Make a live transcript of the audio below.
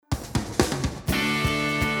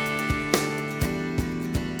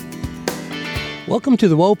Welcome to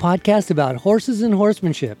the Whoa Podcast about horses and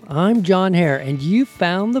horsemanship. I'm John Hare, and you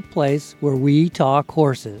found the place where we talk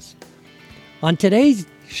horses. On today's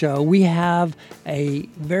show, we have a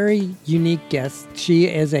very unique guest. She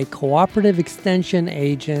is a cooperative extension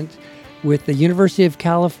agent with the University of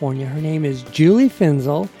California. Her name is Julie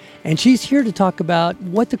Finzel, and she's here to talk about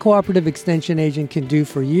what the cooperative extension agent can do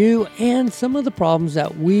for you and some of the problems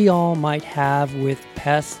that we all might have with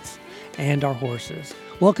pests and our horses.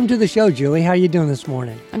 Welcome to the show, Julie. How are you doing this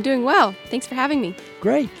morning? I'm doing well. Thanks for having me.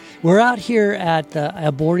 Great. We're out here at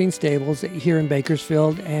boarding stables here in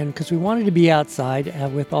Bakersfield, and because we wanted to be outside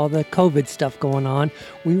with all the COVID stuff going on,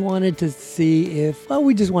 we wanted to see if,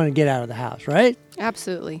 we just want to get out of the house, right?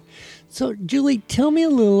 Absolutely. So, Julie, tell me a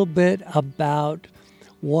little bit about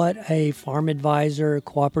what a farm advisor,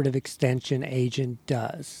 cooperative extension agent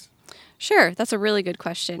does. Sure. That's a really good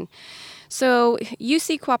question. So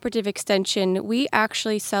UC Cooperative Extension, we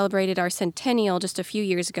actually celebrated our centennial just a few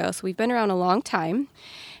years ago. So we've been around a long time.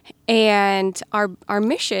 And our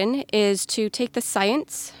mission is to take the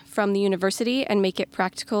science from the university and make it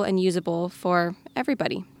practical and usable for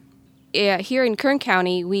everybody. Here in Kern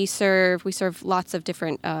County, we serve lots of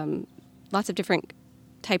different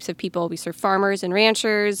types of people. We serve farmers and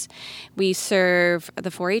ranchers. We serve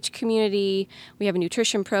the 4-H community. We have a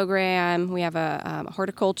nutrition program. We have a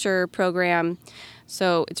horticulture program.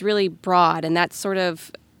 So it's really broad, and that's sort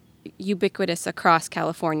of ubiquitous across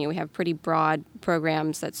California. We have pretty broad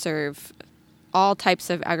programs that serve all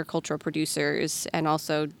types of agricultural producers, and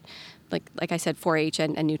also, like I said, 4-H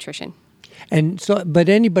and nutrition. And so, but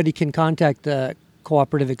anybody can contact the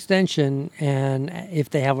cooperative extension, and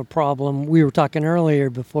if they have a problem, we were talking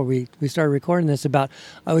earlier before we started recording this about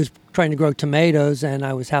I was trying to grow tomatoes and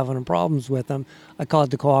I was having problems with them. I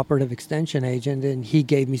called the cooperative extension agent and he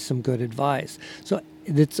gave me some good advice. So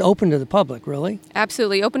it's open to the public, really?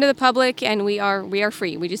 Absolutely open to the public, and we are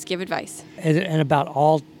free. We just give advice. And about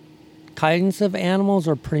all kinds of animals,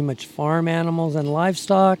 or pretty much farm animals and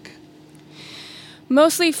livestock?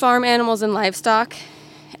 Mostly farm animals and livestock.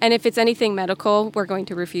 And if it's anything medical, we're going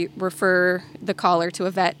to refer the caller to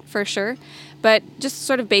a vet for sure. But just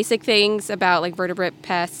sort of basic things about like vertebrate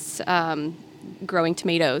pests, growing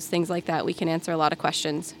tomatoes, things like that, we can answer a lot of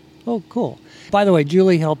questions. Oh, cool. By the way,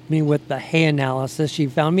 Julie helped me with the hay analysis. She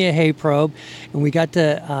found me a hay probe, and we got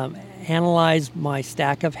to analyze my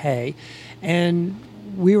stack of hay. And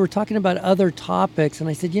we were talking about other topics, and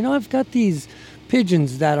I said, I've got these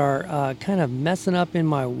pigeons that are kind of messing up in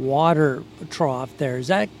my water trough there. Is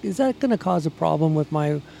that going to cause a problem with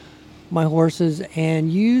my horses?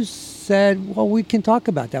 And you said, well, we can talk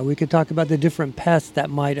about that. We could talk about the different pests that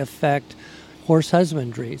might affect horse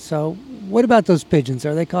husbandry. So what about those pigeons?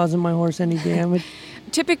 Are they causing my horse any damage?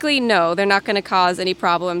 Typically, no, they're not going to cause any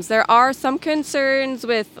problems. There are some concerns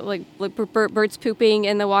with like birds pooping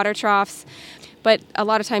in the water troughs, but a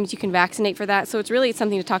lot of times you can vaccinate for that. So it's really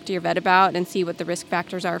something to talk to your vet about and see what the risk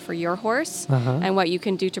factors are for your horse and what you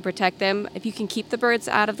can do to protect them. If you can keep the birds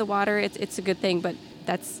out of the water, it's a good thing, but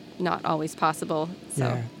that's not always possible. So.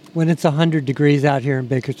 Yeah. When it's 100 degrees out here in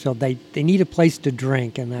Bakersfield, they need a place to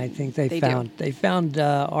drink, and I think they found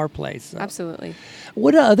our place. So. Absolutely.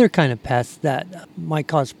 What are other kind of pests that might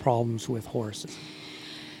cause problems with horses?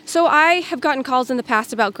 So I have gotten calls in the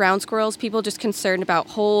past about ground squirrels, people just concerned about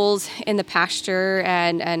holes in the pasture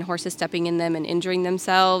and horses stepping in them and injuring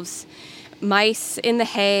themselves. Mice in the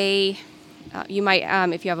hay. You might,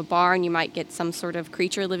 if you have a barn, you might get some sort of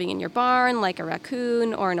creature living in your barn, like a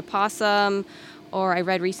raccoon or an opossum. Or I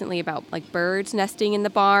read recently about like birds nesting in the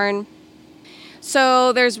barn.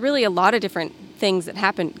 So there's really a lot of different things that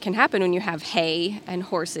can happen when you have hay and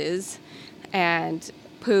horses and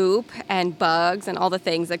poop and bugs and all the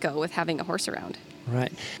things that go with having a horse around.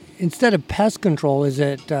 Right. Instead of pest control, is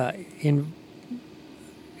it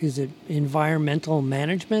environmental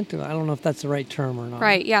management? I don't know if that's the right term or not.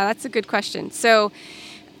 Right. Yeah, that's a good question. So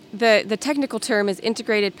the technical term is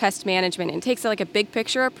integrated pest management. It takes like a big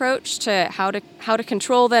picture approach to how to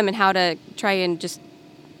control them and how to try and just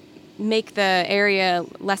make the area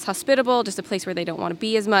less hospitable, just a place where they don't want to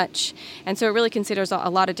be as much. And so it really considers a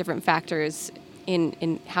lot of different factors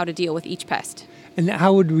in how to deal with each pest. And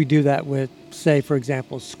how would we do that with, say, for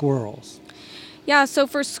example, squirrels? Yeah, so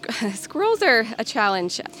for squirrels are a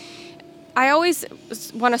challenge. I always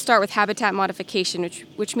want to start with habitat modification,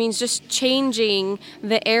 which means just changing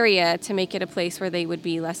the area to make it a place where they would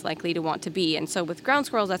be less likely to want to be. And so with ground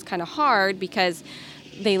squirrels, that's kind of hard because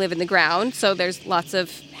they live in the ground, so there's lots of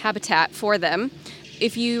habitat for them.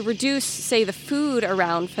 If you reduce, say, the food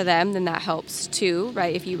around for them, then that helps too,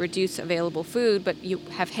 right? If you reduce available food, but you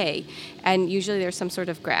have hay, and usually there's some sort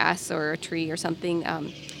of grass or a tree or something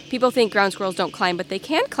People think ground squirrels don't climb, but they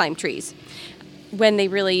can climb trees when they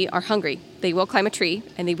really are hungry. They will climb a tree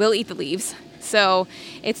and they will eat the leaves. So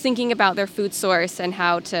it's thinking about their food source and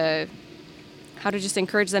how to just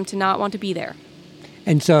encourage them to not want to be there.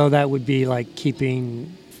 And so that would be like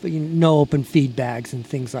keeping no open feed bags and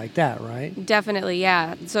things like that, right? Definitely,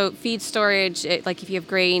 yeah. So feed storage, like if you have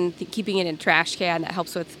grain, keeping it in a trash can, that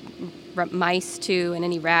helps with mice too and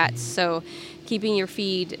any rats. So keeping your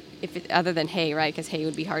feed, other than hay, right? Because hay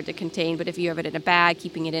would be hard to contain. But if you have it in a bag,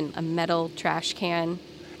 keeping it in a metal trash can.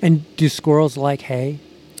 And do squirrels like hay?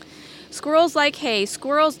 Squirrels like hay.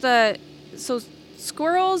 Squirrels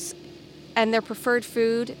and their preferred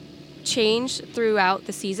food change throughout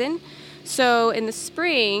the season. So in the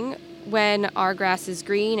spring, when our grass is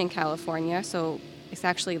green in California, so it's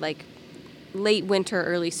actually like late winter,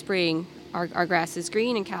 early spring, our grass is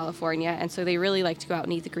green in California, and so they really like to go out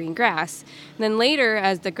and eat the green grass. And then later,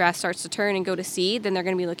 as the grass starts to turn and go to seed, then they're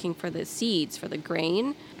going to be looking for the seeds, for the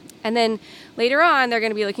grain. And then later on, they're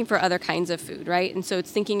going to be looking for other kinds of food, right? And so it's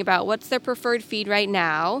thinking about what's their preferred feed right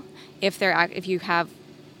now, if you have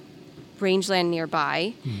rangeland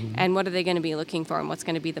nearby, and what are they going to be looking for, and what's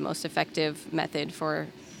going to be the most effective method for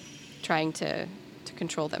trying to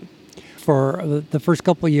control them. For the first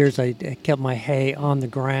couple of years, I kept my hay on the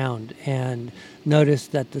ground and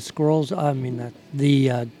noticed that the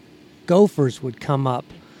gophers would come up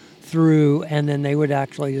through, and then they would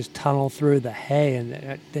actually just tunnel through the hay,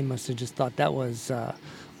 and they must have just thought that was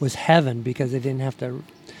heaven, because they didn't have to.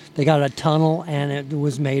 They got a tunnel, and it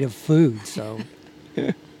was made of food. So.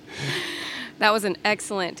 That was an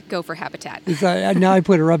excellent gopher habitat. So now I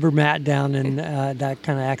put a rubber mat down, and that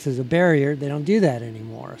kind of acts as a barrier. They don't do that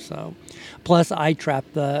anymore. So, plus I trap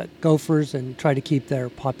the gophers and try to keep their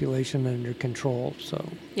population under control. So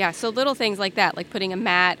yeah, so little things like that, like putting a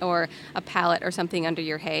mat or a pallet or something under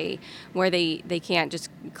your hay, where they can't just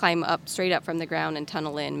climb up straight up from the ground and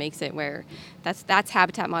tunnel in, makes it where that's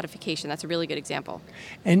habitat modification. That's a really good example.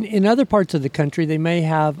 And in other parts of the country, they may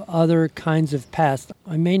have other kinds of pests.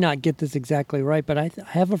 I may not get this exactly right, but I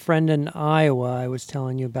have a friend in Iowa I was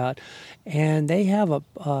telling you about, and they have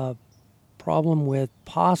a problem with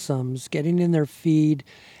possums getting in their feed.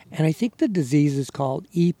 And I think the disease is called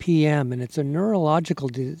EPM, and it's a neurological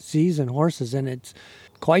disease in horses, and it's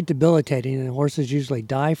quite debilitating, and horses usually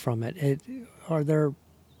die from it. Are there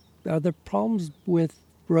problems with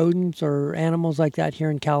rodents or animals like that here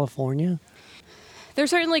in California? There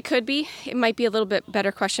certainly could be. It might be a little bit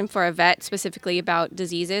better question for a vet specifically about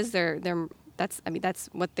diseases. That's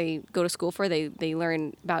what they go to school for. They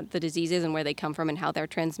learn about the diseases and where they come from and how they're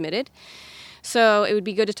transmitted. So it would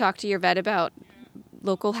be good to talk to your vet about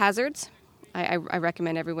local hazards. I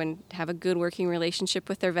recommend everyone have a good working relationship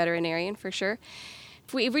with their veterinarian for sure.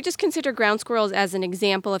 If we just consider ground squirrels as an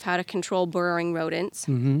example of how to control burrowing rodents,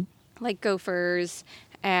 like gophers,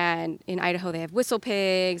 and in Idaho they have whistle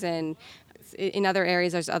pigs, and in other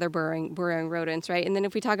areas there's other burrowing rodents, right? And then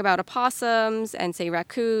if we talk about opossums and say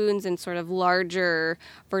raccoons and sort of larger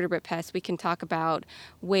vertebrate pests, we can talk about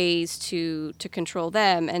ways to control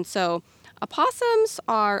them. And so opossums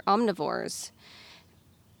are omnivores,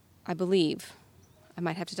 I believe. I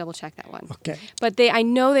might have to double check that one. Okay. But I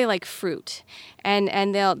know they like fruit, and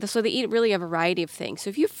so they eat really a variety of things. So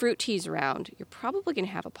if you have fruit trees around, you're probably going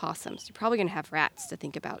to have opossums. You're probably going to have rats to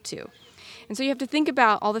think about too. And so you have to think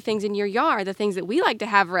about all the things in your yard, the things that we like to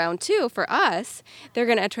have around too. For us, they're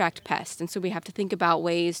going to attract pests, and so we have to think about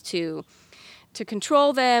ways to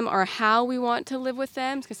control them or how we want to live with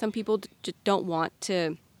them, because some people don't want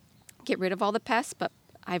to get rid of all the pests, but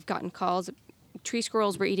I've gotten calls. Tree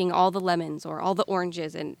squirrels were eating all the lemons or all the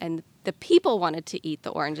oranges, and the people wanted to eat the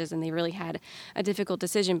oranges, and they really had a difficult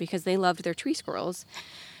decision because they loved their tree squirrels.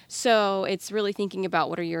 So it's really thinking about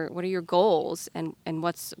what are your goals and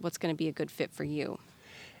what's going to be a good fit for you.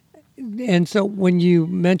 And so when you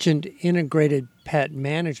mentioned integrated pet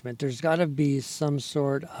management, there's got to be some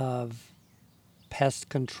sort of pest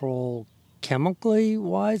control chemically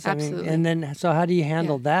wise? Absolutely. And then, so how do you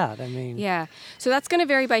handle that? Yeah. So that's going to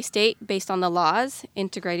vary by state based on the laws,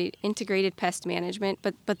 integrated pest management.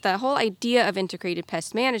 But the whole idea of integrated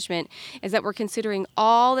pest management is that we're considering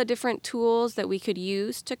all the different tools that we could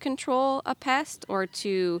use to control a pest or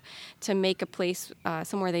to make a place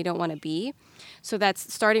somewhere they don't want to be. So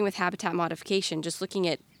that's starting with habitat modification, just looking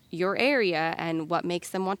at your area and what makes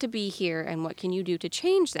them want to be here and what can you do to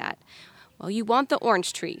change that. Well, you want the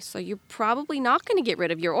orange tree, so you're probably not going to get rid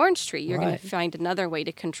of your orange tree. You're going to find another way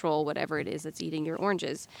to control whatever it is that's eating your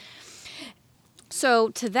oranges. So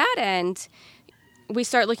to that end, we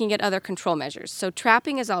start looking at other control measures. So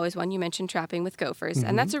trapping is always one. You mentioned trapping with gophers,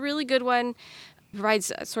 and that's a really good one.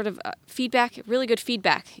 provides sort of feedback, really good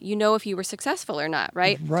feedback. You know if you were successful or not,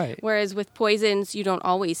 right? Right. Whereas with poisons, you don't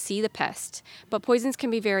always see the pest. But poisons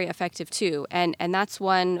can be very effective too. And that's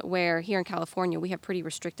one where here in California, we have pretty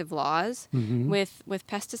restrictive laws with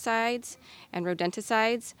pesticides and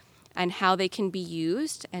rodenticides and how they can be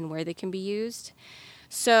used and where they can be used.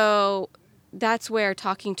 So that's where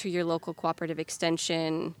talking to your local cooperative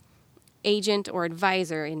extension agent or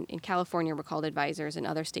advisor, in California we're called advisors, in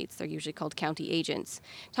other states they're usually called county agents,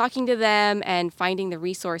 talking to them and finding the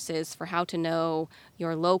resources for how to know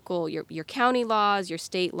your local, your county laws, your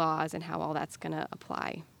state laws, and how all that's going to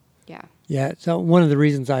apply. Yeah. Yeah, so one of the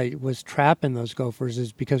reasons I was trapping those gophers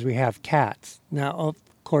is because we have cats. Now, of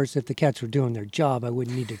course, if the cats were doing their job, I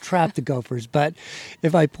wouldn't need to trap the gophers. But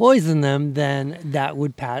if I poison them, then that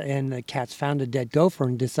would and the cats found a dead gopher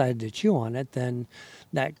and decided to chew on it, then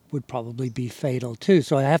that would probably be fatal too.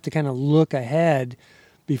 So I have to kind of look ahead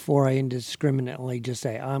before I indiscriminately just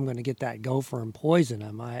say, I'm going to get that gopher and poison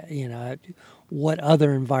them. What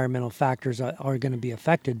other environmental factors are going to be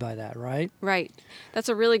affected by that, right? Right. That's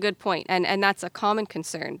a really good point. And that's a common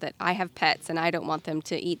concern, that I have pets and I don't want them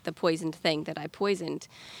to eat the poisoned thing that I poisoned.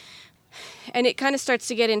 And it kind of starts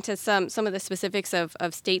to get into some of the specifics of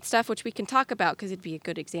state stuff, which we can talk about because it'd be a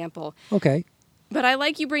good example. Okay. But I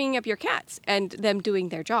like you bringing up your cats and them doing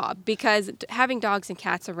their job, because having dogs and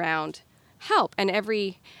cats around help. And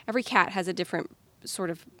every cat has a different sort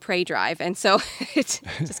of prey drive. And so it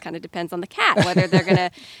just kind of depends on the cat, whether they're going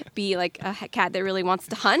to be like a cat that really wants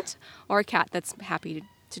to hunt or a cat that's happy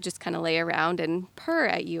to just kind of lay around and purr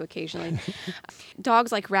at you occasionally.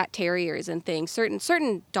 Dogs like rat terriers and things,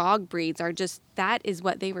 certain dog breeds are just, that is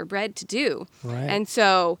what they were bred to do. Right. And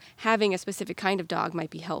so having a specific kind of dog might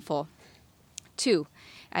be helpful too.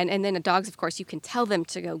 And then the dogs, of course, you can tell them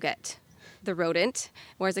to go get the rodent,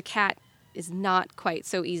 whereas a cat is not quite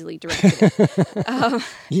so easily directed.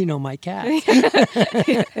 You know my cat.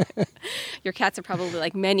 Your cats are probably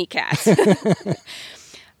like many cats.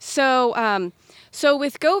 So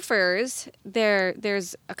with gophers,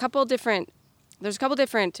 there's a couple different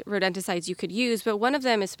rodenticides you could use, but one of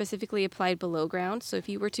them is specifically applied below ground. So if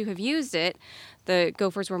you were to have used it, the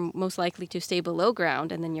gophers were most likely to stay below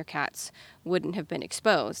ground, and then your cats wouldn't have been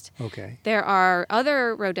exposed. Okay. There are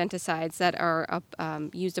other rodenticides that are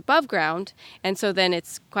used above ground, and so then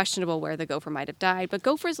it's questionable where the gopher might have died. But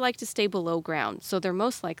gophers like to stay below ground, so they're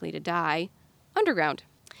most likely to die underground.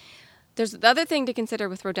 There's the other thing to consider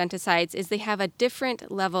with rodenticides is they have a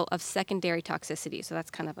different level of secondary toxicity. So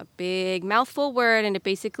that's kind of a big mouthful word, and it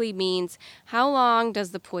basically means how long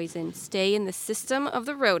does the poison stay in the system of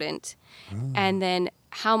the rodent, and then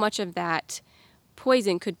how much of that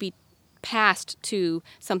poison could be passed to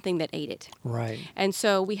something that ate it. Right. And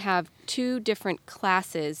so we have two different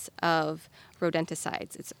classes of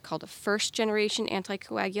rodenticides. It's called a first-generation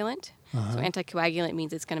anticoagulant. So anticoagulant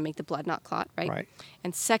means it's going to make the blood not clot, right? Right.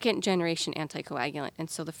 And second-generation anticoagulant. And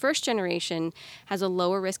so the first generation has a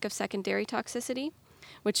lower risk of secondary toxicity,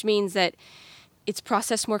 which means that it's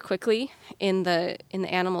processed more quickly in the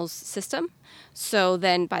animal's system. So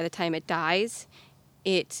then by the time it dies,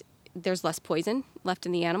 there's less poison left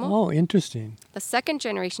in the animal. Oh, interesting. The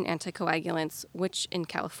second-generation anticoagulants, which in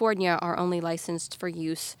California are only licensed for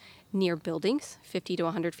use near buildings, 50 to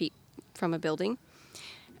 100 feet from a building,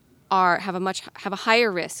 have a higher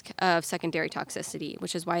risk of secondary toxicity,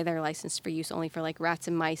 which is why they're licensed for use only for like rats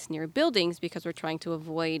and mice near buildings, because we're trying to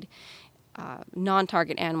avoid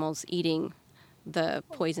non-target animals eating the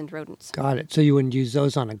poisoned rodents. Got it. So you wouldn't use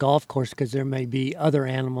those on a golf course because there may be other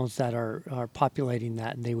animals that are populating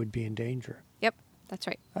that and they would be in danger. Yep, that's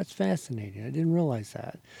right. That's fascinating. I didn't realize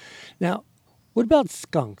that. Now, what about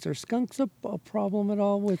skunks? Are skunks a problem at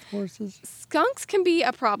all with horses? Skunks can be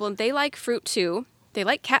a problem. They like fruit too. They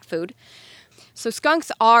like cat food. So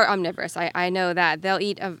skunks are omnivorous. I know that. They'll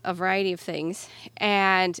eat a variety of things,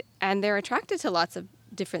 and they're attracted to lots of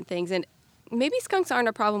different things. And maybe skunks aren't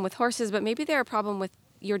a problem with horses, but maybe they're a problem with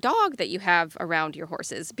your dog that you have around your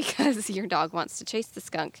horses, because your dog wants to chase the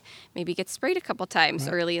skunk. Maybe gets sprayed a couple times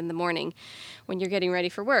early in the morning when you're getting ready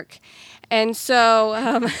for work. And so...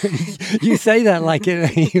 You say that like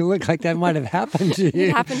you look like that might have happened to you.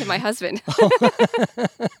 It happened to my husband.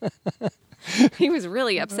 He was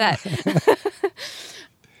really upset.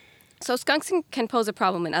 So skunks can pose a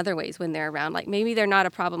problem in other ways when they're around. Like maybe they're not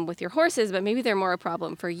a problem with your horses, but maybe they're more a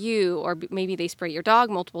problem for you, or maybe they spray your dog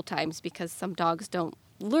multiple times, because some dogs don't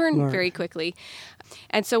learn very quickly.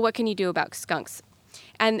 And so what can you do about skunks?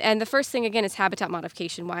 And the first thing, again, is habitat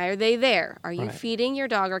modification. Why are they there? Are you feeding your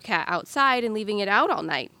dog or cat outside and leaving it out all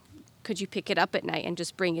night? could you pick it up at night and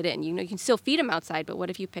just bring it in? You know, you can still feed them outside, but what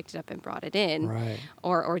if you picked it up and brought it in? Right.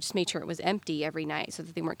 Or just made sure it was empty every night so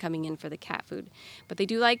that they weren't coming in for the cat food. But they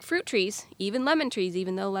do like fruit trees, even lemon trees,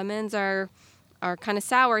 even though lemons are kind of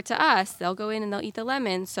sour to us. They'll go in and they'll eat the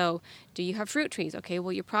lemons. So do you have fruit trees? Okay,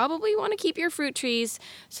 well, you probably want to keep your fruit trees,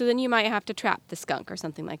 so then you might have to trap the skunk or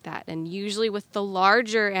something like that. And usually with the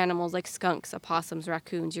larger animals like skunks, opossums,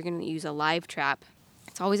 raccoons, you're going to use a live trap.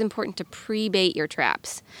 It's always important to pre-bait your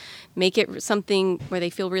traps. Make it something where they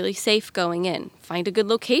feel really safe going in. Find a good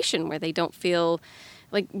location where they don't feel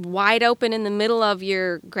like wide open in the middle of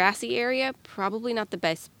your grassy area. Probably not the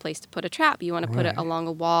best place to put a trap. You want to put it along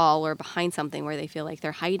a wall or behind something where they feel like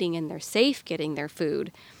they're hiding and they're safe getting their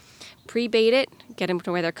food. Pre-bait it, get them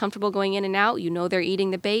to where they're comfortable going in and out. You know they're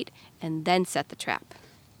eating the bait, and then set the trap.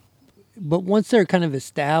 But once they're kind of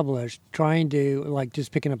established, trying to, like,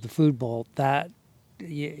 just picking up the food bowl, that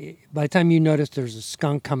by the time you notice there's a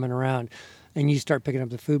skunk coming around and you start picking up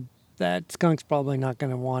the food, that skunk's probably not going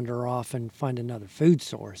to wander off and find another food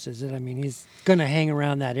source, is it? I mean, he's going to hang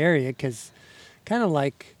around that area because kind of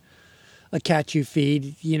like a cat you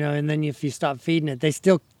feed, you know, and then if you stop feeding it, they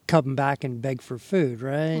still come back and beg for food,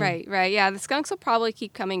 right? Right. Yeah, the skunks will probably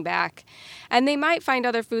keep coming back. And they might find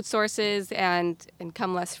other food sources and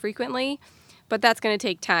come less frequently. But that's going to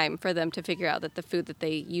take time for them to figure out that the food that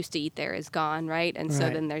they used to eat there is gone, right? And so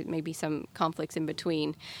then there may be some conflicts in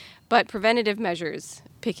between. But preventative measures,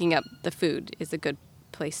 picking up the food, is a good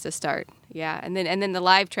place to start. Yeah, and then the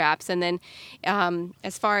live traps. And then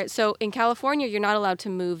so in California, you're not allowed to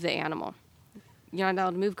move the animal. You're not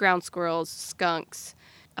allowed to move ground squirrels, skunks,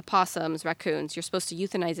 opossums, raccoons. You're supposed to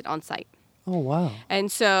euthanize it on site. Oh, wow.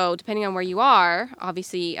 And so depending on where you are,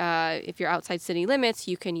 obviously, if you're outside city limits,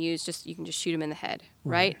 you can just shoot them in the head,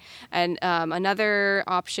 right? And another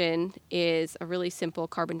option is a really simple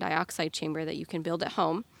carbon dioxide chamber that you can build at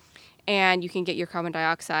home. And you can get your carbon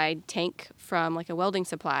dioxide tank from like a welding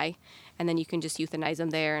supply, and then you can just euthanize them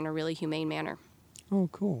there in a really humane manner. Oh,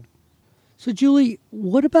 cool. So, Julie,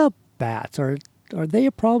 what about bats? Are they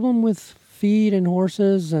a problem with feed and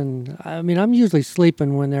horses? And I mean, I'm usually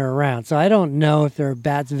sleeping when they're around, so I don't know if there are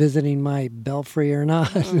bats visiting my belfry or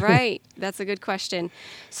not. Right. That's a good question.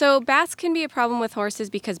 So bats can be a problem with horses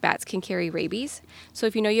because bats can carry rabies. So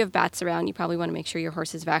if you know you have bats around, you probably want to make sure your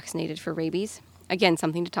horse is vaccinated for rabies. Again,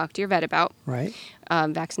 something to talk to your vet about. Right.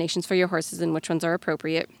 Vaccinations for your horses and which ones are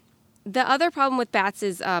appropriate. The other problem with bats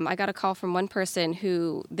is I got a call from one person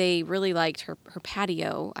who they really liked her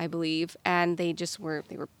patio, I believe, and there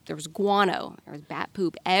was guano, there was bat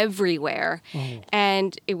poop everywhere,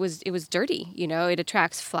 and it was dirty. You know, it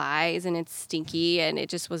attracts flies and it's stinky, and it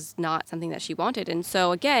just was not something that she wanted. And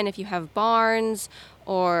so again, if you have barns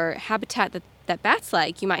or habitat that bats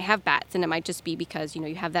like, you might have bats, and it might just be because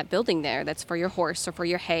you have that building there that's for your horse or for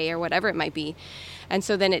your hay or whatever it might be, and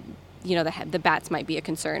so then the bats might be a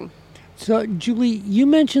concern. So, Julie, you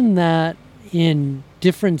mentioned that in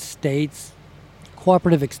different states,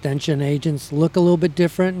 cooperative extension agents look a little bit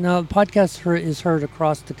different. Now, the podcast is heard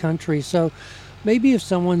across the country, so maybe if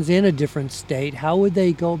someone's in a different state, how would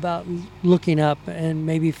they go about looking up and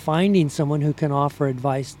maybe finding someone who can offer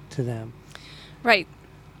advice to them? Right.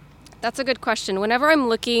 That's a good question. Whenever I'm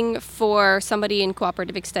looking for somebody in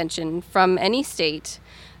cooperative extension from any state,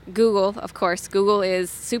 Google, of course, Google is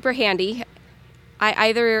super handy. I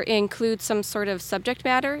either include some sort of subject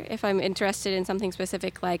matter if I'm interested in something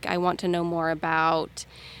specific, like I want to know more about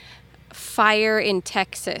fire in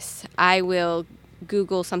Texas. I will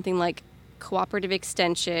Google something like cooperative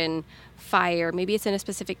extension, fire. Maybe it's in a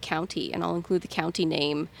specific county, and I'll include the county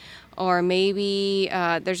name. Or maybe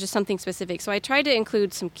there's just something specific. So I try to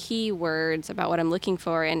include some keywords about what I'm looking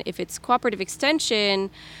for. And if it's cooperative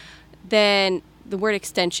extension, then the word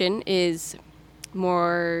extension is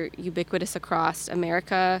more ubiquitous across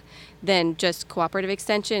America than just cooperative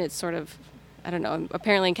extension. It's sort of, I don't know,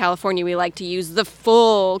 apparently in California we like to use the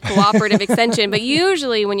full cooperative extension, but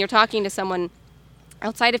usually when you're talking to someone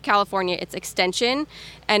outside of California, it's extension,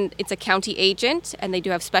 and it's a county agent, and they do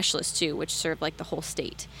have specialists too, which serve like the whole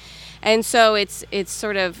state. And so it's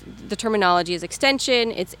sort of, the terminology is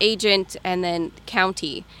extension, it's agent, and then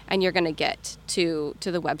county, and you're going to get to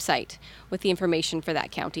the website with the information for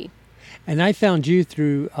that county. And I found you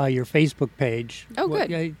through your Facebook page. Oh,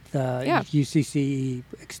 good. The Yeah. UCCE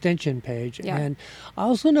extension page. Yeah. And I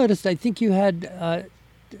also noticed, I think you had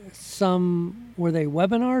were they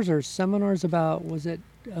webinars or seminars about, was it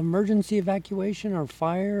emergency evacuation or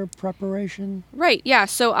fire preparation? Right, yeah.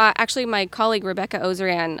 So actually my colleague Rebecca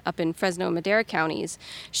Ozeran up in Fresno and Madera counties,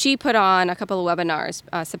 she put on a couple of webinars.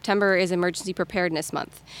 September is Emergency Preparedness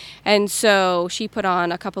Month. And so she put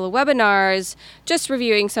on a couple of webinars just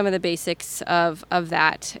reviewing some of the basics of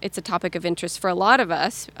that. It's a topic of interest for a lot of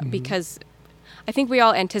us because I think we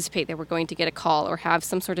all anticipate that we're going to get a call or have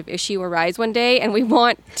some sort of issue arise one day, and we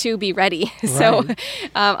want to be ready. Right. So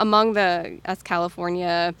among us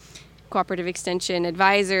California Cooperative Extension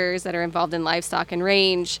advisors that are involved in livestock and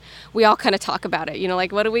range, we all kind of talk about it.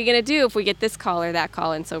 Like, what are we going to do if we get this call or that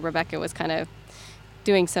call? And so Rebecca was kind of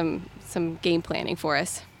doing some game planning for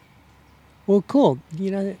us. Well, cool.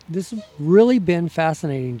 This has really been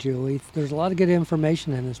fascinating, Julie. There's a lot of good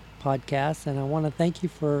information in this podcast, and I want to thank you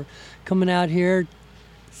for coming out here,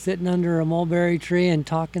 sitting under a mulberry tree and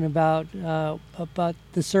talking about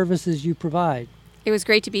the services you provide. It was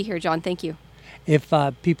great to be here, John. Thank you. If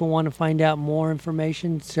people want to find out more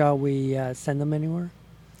information, shall we send them anywhere?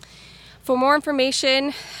 For more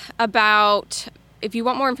information if you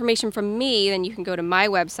want more information from me, then you can go to my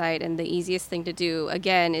website, and the easiest thing to do,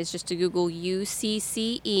 again, is just to Google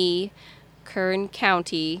UCCE, Kern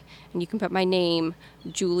County, and you can put my name,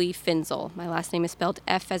 Julie Finzel. My last name is spelled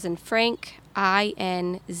F as in Frank,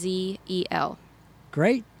 Inzel.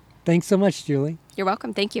 Great. Thanks so much, Julie. You're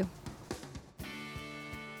welcome. Thank you.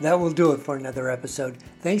 That will do it for another episode.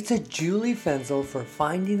 Thanks to Julie Finzel for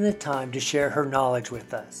finding the time to share her knowledge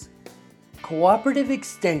with us. Cooperative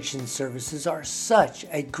Extension Services are such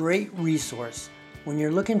a great resource when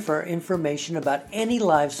you're looking for information about any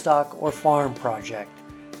livestock or farm project.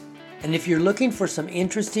 And if you're looking for some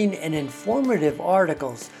interesting and informative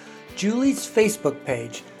articles, Julie's Facebook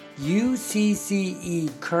page,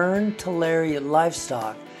 UCCE Kern Tulare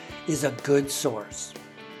Livestock, is a good source.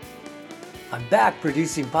 I'm back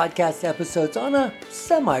producing podcast episodes on a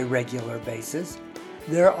semi-regular basis.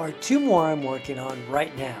 There are 2 more I'm working on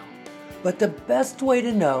right now. But the best way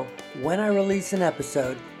to know when I release an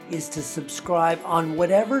episode is to subscribe on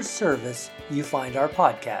whatever service you find our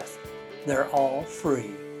podcast. They're all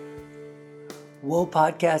free.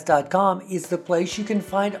 WhoaPodcast.com is the place you can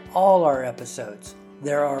find all our episodes.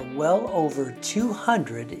 There are well over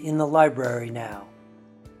 200 in the library now.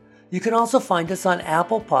 You can also find us on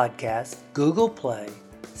Apple Podcasts, Google Play,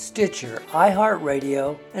 Stitcher,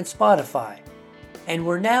 iHeartRadio, and Spotify. And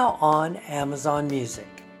we're now on Amazon Music.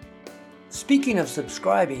 Speaking of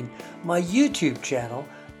subscribing, my YouTube channel,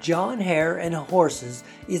 John Hare and Horses,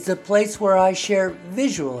 is the place where I share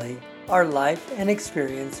visually our life and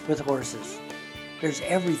experience with horses. There's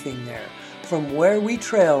everything there, from where we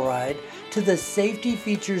trail ride to the safety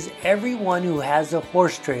features everyone who has a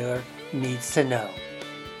horse trailer needs to know.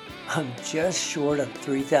 I'm just short of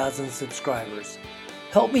 3,000 subscribers.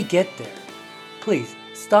 Help me get there. Please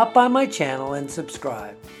stop by my channel and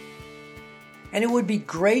subscribe. And it would be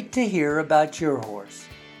great to hear about your horse.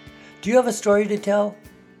 Do you have a story to tell?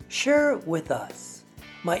 Share it with us.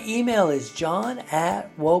 My email is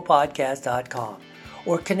john@whoapodcast.com,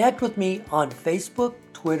 or connect with me on Facebook,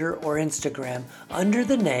 Twitter, or Instagram under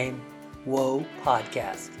the name Whoa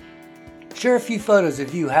Podcast. Share a few photos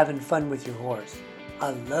of you having fun with your horse.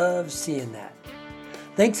 I love seeing that.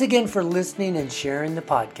 Thanks again for listening and sharing the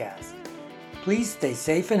podcast. Please stay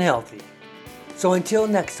safe and healthy. So until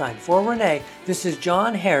next time, for Renee, this is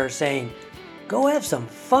John Hare saying, go have some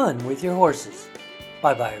fun with your horses.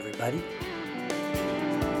 Bye-bye, everybody.